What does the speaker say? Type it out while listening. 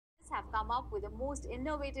have come up with the most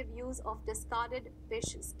innovative use of discarded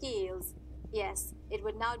fish scales. Yes, it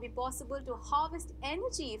would now be possible to harvest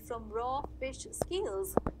energy from raw fish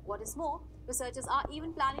scales. What is more, researchers are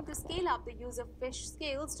even planning to scale up the use of fish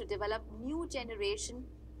scales to develop new generation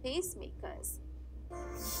pacemakers.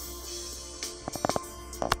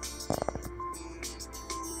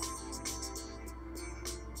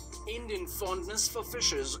 Indian fondness for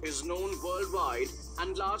fishes is known worldwide,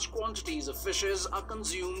 and large quantities of fishes are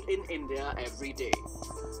consumed in India every day.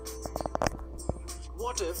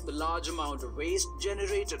 What if the large amount of waste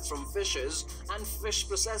generated from fishes and fish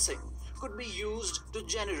processing could be used to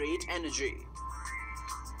generate energy?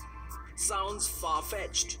 Sounds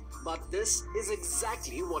far-fetched, but this is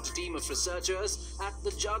exactly what a team of researchers at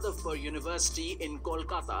the Jadavpur University in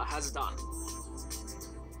Kolkata has done.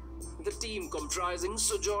 The team comprising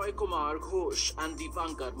Sujoy Kumar Ghosh and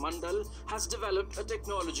Deepankar Mandal has developed a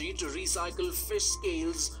technology to recycle fish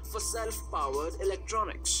scales for self-powered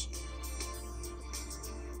electronics.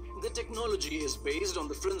 The technology is based on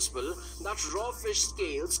the principle that raw fish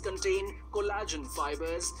scales contain collagen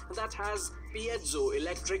fibers that has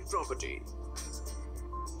piezoelectric property.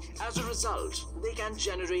 As a result, they can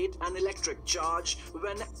generate an electric charge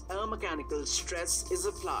when a mechanical stress is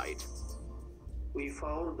applied. We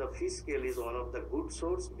found the fish scale is one of the good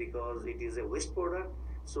source because it is a waste product.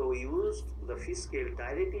 So we used the fish scale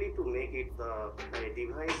directly to make it the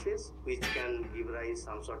devices which can give rise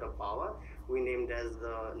some sort of power. We named as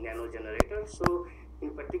the nano generator. So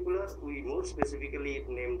in particular, we more specifically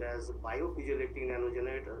named as biopiezoelectric nano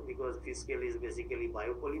generator because fish scale is basically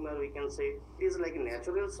biopolymer. We can say it is like a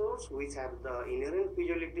natural source which have the inherent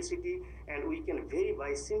piezoelectricity, and we can very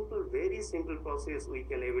simple process we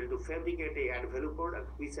can able to fabricate a add value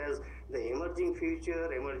product which has the emerging future,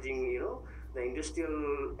 the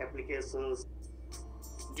industrial applications.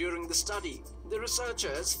 During the study, the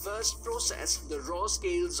researchers first processed the raw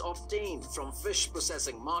scales obtained from fish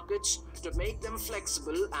processing markets to make them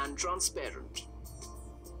flexible and transparent.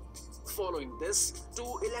 Following this,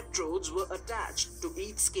 2 electrodes were attached to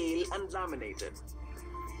each scale and laminated.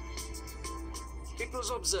 It was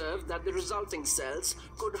observed that the resulting cells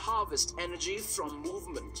could harvest energy from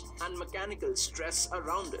movement and mechanical stress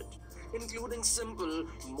around it, including simple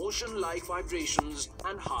motion-like vibrations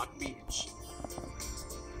and heartbeats.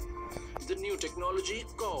 The new technology,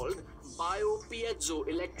 called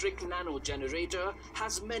biopiezoelectric nano generator,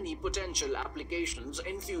 has many potential applications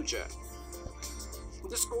in future.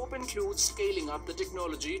 The scope includes scaling up the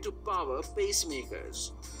technology to power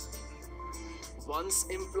pacemakers. Once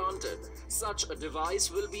implanted, such a device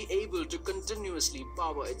will be able to continuously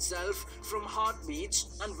power itself from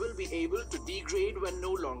heartbeats and will be able to degrade when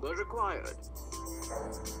no longer required.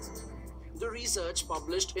 The research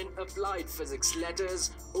published in Applied Physics Letters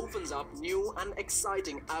opens up new and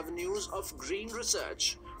exciting avenues of green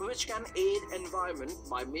research, which can aid environment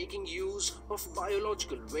by making use of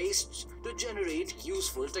biological wastes to generate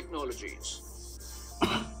useful technologies.